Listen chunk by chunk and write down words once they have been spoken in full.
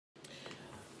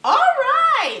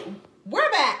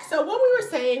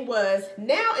saying was,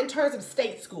 now in terms of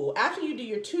state school, after you do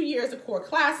your 2 years of core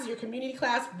classes, your community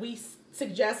class, we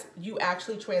suggest you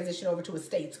actually transition over to a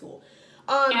state school.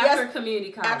 After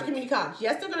community college. After community college.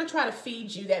 Yes, they're going to try to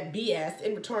feed you that BS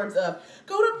in terms of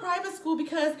go to private school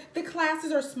because the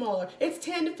classes are smaller. It's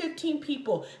 10 to 15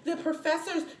 people. The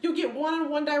professors, you'll get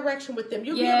one-on-one direction with them.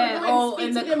 You'll be able to go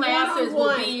and speak to them classes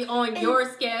one-on-one. Will be on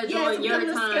your schedule, your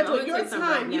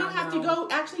time. You don't have to go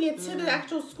actually into the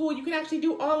actual school. You can actually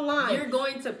do online. You're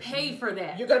going to pay for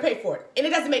that. You're going to pay for it. And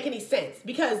it doesn't make any sense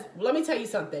because, let me tell you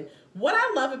something. What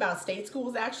I love about state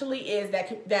schools actually is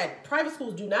that private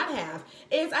schools do not have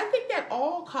is I think that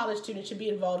all college students should be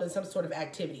involved in some sort of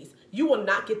activities. You will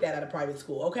not get that at a private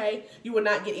school, okay? You will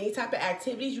not get any type of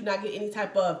activities. You will not get any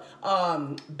type of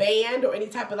band or any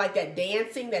type of like that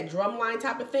dancing, that drumline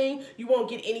type of thing. You won't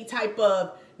get any type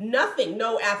of nothing,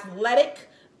 no athletic,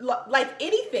 like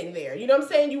anything there. You know what I'm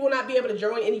saying? You will not be able to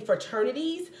join any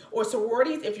fraternities or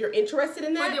sororities if you're interested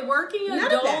in that. For the working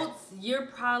adults, you're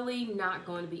probably not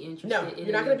going to be interested in No,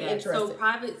 you're not going to be interested. So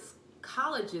private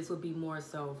colleges would be more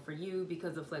so for you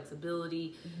because of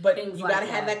flexibility. But you got to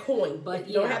have that coin. But if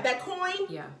you don't have that coin,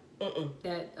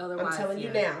 that otherwise, I'm telling you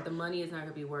now, the money is not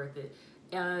going to be worth it.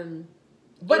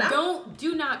 But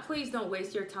please don't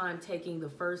waste your time taking the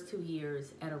first 2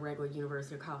 years at a regular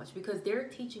university or college because they're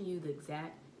teaching you the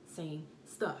exact same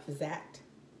stuff. Exact.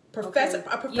 Professor, okay.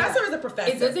 A professor is a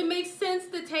professor. It doesn't make sense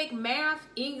to take math,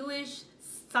 English,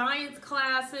 science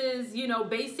classes,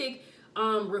 basic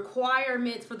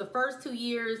requirements for the first 2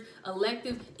 years,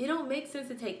 electives. It don't make sense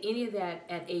to take any of that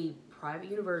at a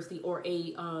private university or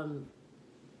a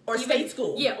state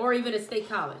school. Yeah, or even a state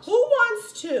college. Who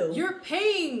wants to? You're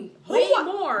paying way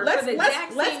more for the exact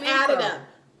same Let's add it up.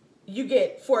 You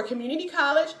get, for a community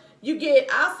college, you get,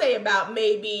 I'll say about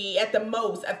maybe at the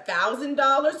most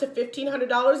 $1,000 to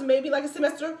 $1,500 maybe like a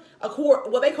semester. A quarter,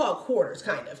 well, they call it quarters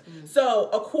kind of. So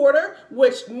a quarter,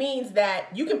 which means that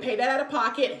you can pay that out of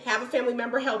pocket, have a family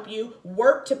member help you,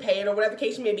 work to pay it or whatever the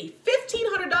case may be.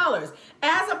 $1,500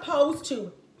 as opposed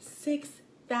to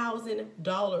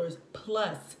 $6,000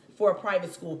 plus for a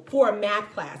private school, for a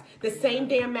math class. The same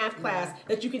damn math class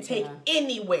that you can take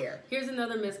anywhere. Here's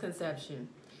another misconception.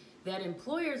 That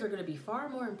employers are going to be far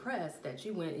more impressed that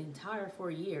you went entire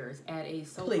 4 years at a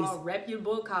so-called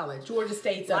reputable college. Georgia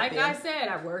State's up there. Like I said,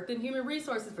 I worked in human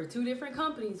resources for 2 different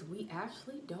companies. We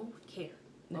actually don't care,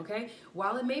 okay?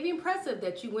 While it may be impressive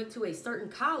that you went to a certain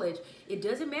college, it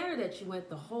doesn't matter that you went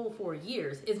the whole 4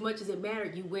 years as much as it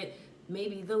mattered you went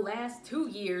maybe the last 2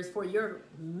 years for your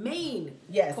main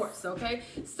course, okay?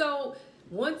 So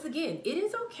once again, it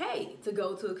is okay to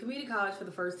go to a community college for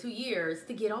the first 2 years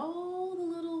to get all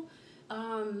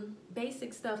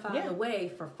basic stuff out of the way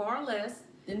for far less.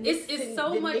 It's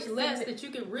so much less that you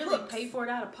can really pay for it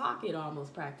out of pocket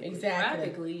almost practically. Exactly.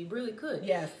 Practically, you really could.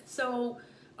 Yes. So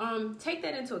take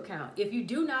that into account. If you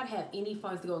do not have any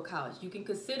funds to go to college, you can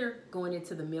consider going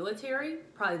into the military,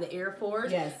 probably the Air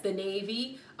Force, the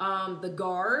Navy, the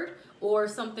Guard, or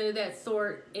something of that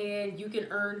sort, and you can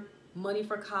earn money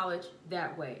for college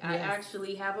that way. I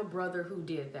actually have a brother who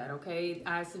did that, okay?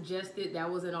 I suggested that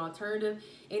was an alternative,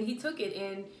 and he took it,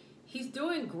 and he's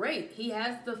doing great. He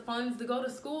has the funds to go to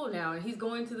school now, and he's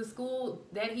going to the school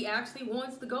that he actually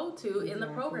wants to go to in the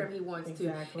program he wants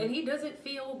to. And he doesn't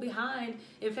feel behind.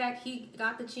 In fact, he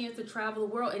got the chance to travel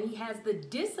the world, and he has the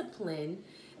discipline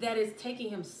that is taking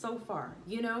him so far,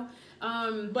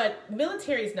 but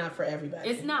military is not for everybody.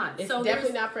 It's not. It's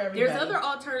definitely not for everybody. There's other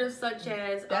alternatives such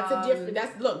as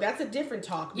that's a different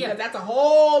talk because that's a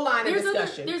whole line of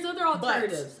discussion. There's other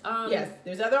alternatives.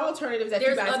 There's other alternatives that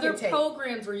you guys can take. There's other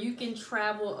programs where you can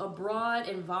travel abroad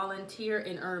and volunteer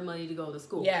and earn money to go to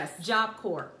school. Yes. Job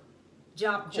Corps.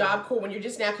 Job Corps. When you're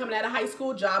just now coming out of high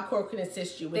school, Job Corps can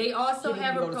assist you. They also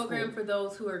have a program for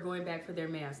those who are going back for their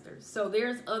masters. So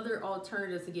there's other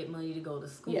alternatives to get money to go to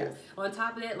school. Yes. On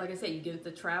top of that, like I said, you get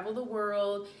to travel the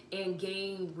world and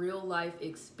gain real life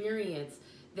experience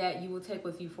that you will take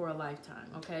with you for a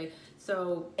lifetime. Okay.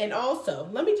 So, and also,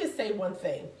 let me just say one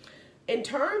thing. In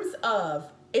terms of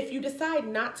if you decide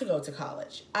not to go to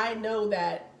college, I know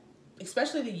that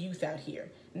especially the youth out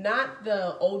here, not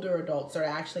the older adults are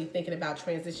actually thinking about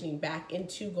transitioning back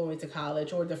into going to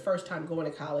college or the first time going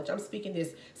to college. I'm speaking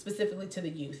this specifically to the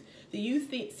youth. The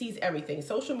youth sees everything.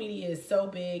 Social media is so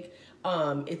big.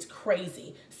 It's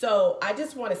crazy. So I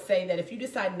just want to say that if you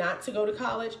decide not to go to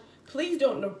college, please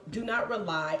do not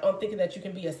rely on thinking that you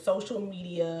can be a social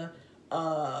media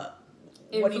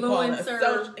what do you call it?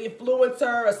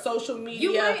 Influencer, a social media.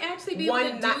 You might actually be able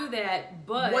to do that,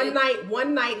 but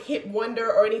one night hit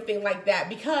wonder or anything like that,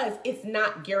 because it's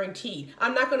not guaranteed.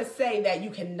 I'm not going to say that you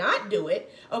cannot do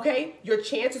it. Okay, your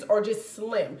chances are just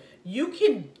slim. You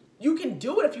can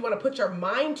do it if you want to put your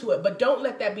mind to it, but don't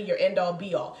let that be your end all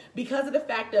be all, because of the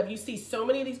fact of you see so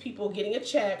many of these people getting a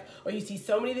check, or you see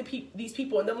so many of these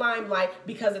people in the limelight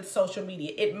because it's social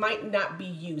media. It might not be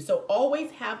you. So always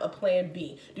have a plan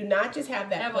B. Do not just have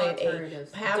that plan A.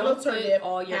 Have an alternative. Put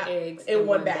all your eggs in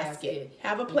one basket.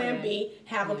 Have a plan B.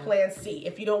 Have a plan C.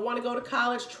 If you don't want to go to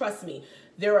college, trust me,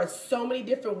 there are so many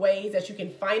different ways that you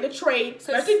can find a trade,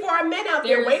 especially for our men out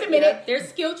there. Wait a minute. There's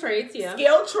skilled trades,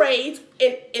 Skilled trades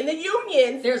in the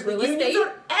unions. There's real estate. Unions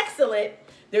are excellent.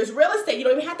 There's real estate. You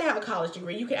don't even have to have a college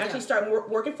degree. You can actually start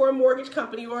working for a mortgage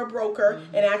company or a broker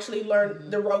and actually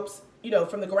learn the ropes,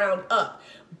 from the ground up.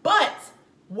 But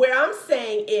where I'm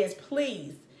saying is,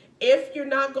 please, if you're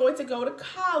not going to go to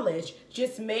college,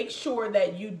 just make sure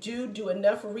that you do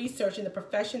enough research in the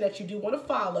profession that you do want to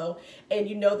follow, and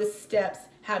you know the steps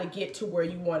how to get to where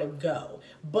you want to go.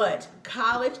 But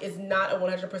college is not a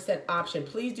 100% option.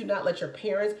 Please do not let your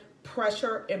parents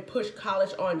pressure and push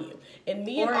college on you. In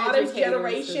me and Autumn's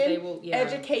generation,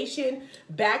 education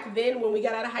back then when we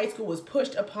got out of high school was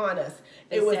pushed upon us.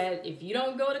 They said if you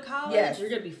don't go to college, you're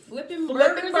going to be flipping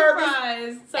burgers and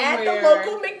fries somewhere. At the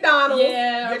local McDonald's,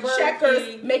 your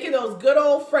Checkers, making those good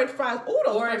old French fries. Ooh,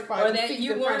 those French fries. Or that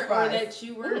you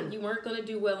weren't going to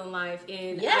do well in life.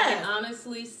 And I can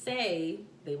honestly say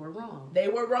they were wrong. They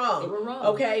were wrong.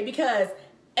 Okay, because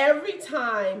every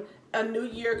time a new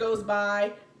year goes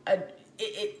by,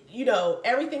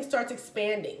 everything starts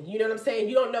expanding. You know what I'm saying?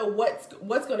 You don't know what's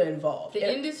going to involve.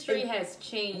 The industry has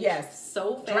changed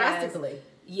so fast. Drastically.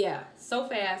 Yeah, so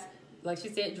fast. Like she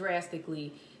said,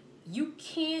 drastically. You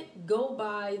can't go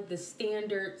by the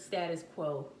standard status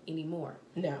quo anymore.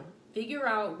 No. Figure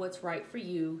out what's right for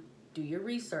you. Do your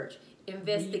research.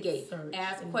 Investigate.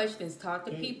 Ask questions. Talk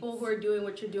to people who are doing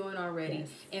what you're doing already,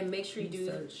 and make sure you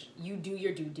do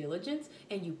your due diligence,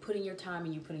 and you put in your time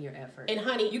and you put in your effort. And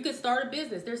honey, you could start a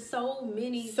business. There's so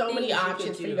many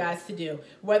options for you guys to do.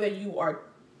 Whether you are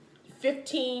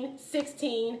 15,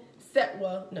 16,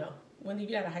 when you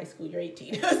get out of high school, you're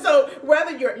 18. So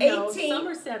whether you're 18, some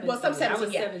are 17. Well, some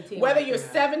 17, 17 whether you're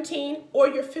 17 or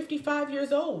you're 55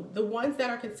 years old, the ones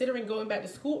that are considering going back to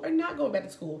school or not going back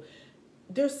to school,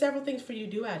 there's several things for you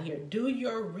to do out here. Do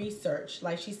your research.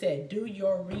 Like she said, do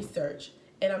your research.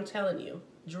 And I'm telling you,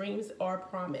 dreams are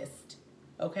promised.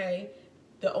 Okay?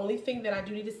 The only thing that I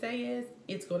do need to say is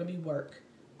it's going to be work.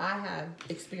 I have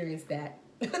experienced that.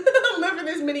 Living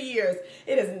this many years.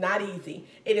 It is not easy.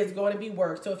 It is going to be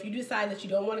work. So if you decide that you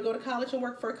don't want to go to college and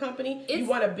work for a company, you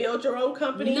want to build your own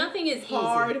company, nothing is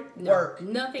hard work.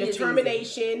 Nothing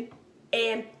determination, is easy.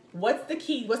 And what's the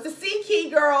key? What's the C key,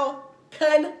 girl?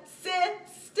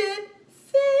 Consistency.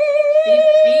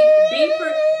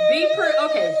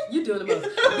 Okay, you doing the most.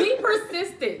 Be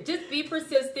persistent. Just be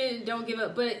persistent. Don't give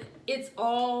up. But it's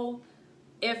all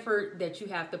effort that you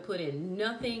have to put in.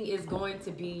 Nothing is going to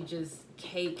be just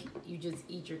cake. You just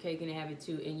eat your cake and have it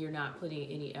too, and you're not putting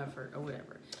any effort or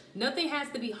whatever. Nothing has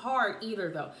to be hard either,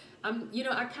 though. I'm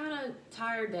kind of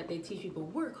tired that they teach people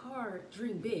work hard,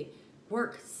 dream big,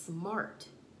 work smart,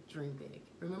 dream big.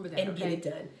 Remember that, and get it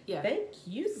done. Yeah. Thank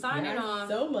you Signing off.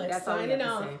 So much. That's Signing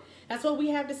off. That's what we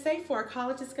have to say for our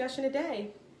college discussion today.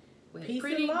 Peace and love.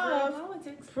 Pretty Girl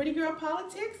Politics. Pretty Girl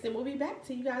Politics. And we'll be back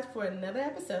to you guys for another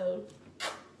episode.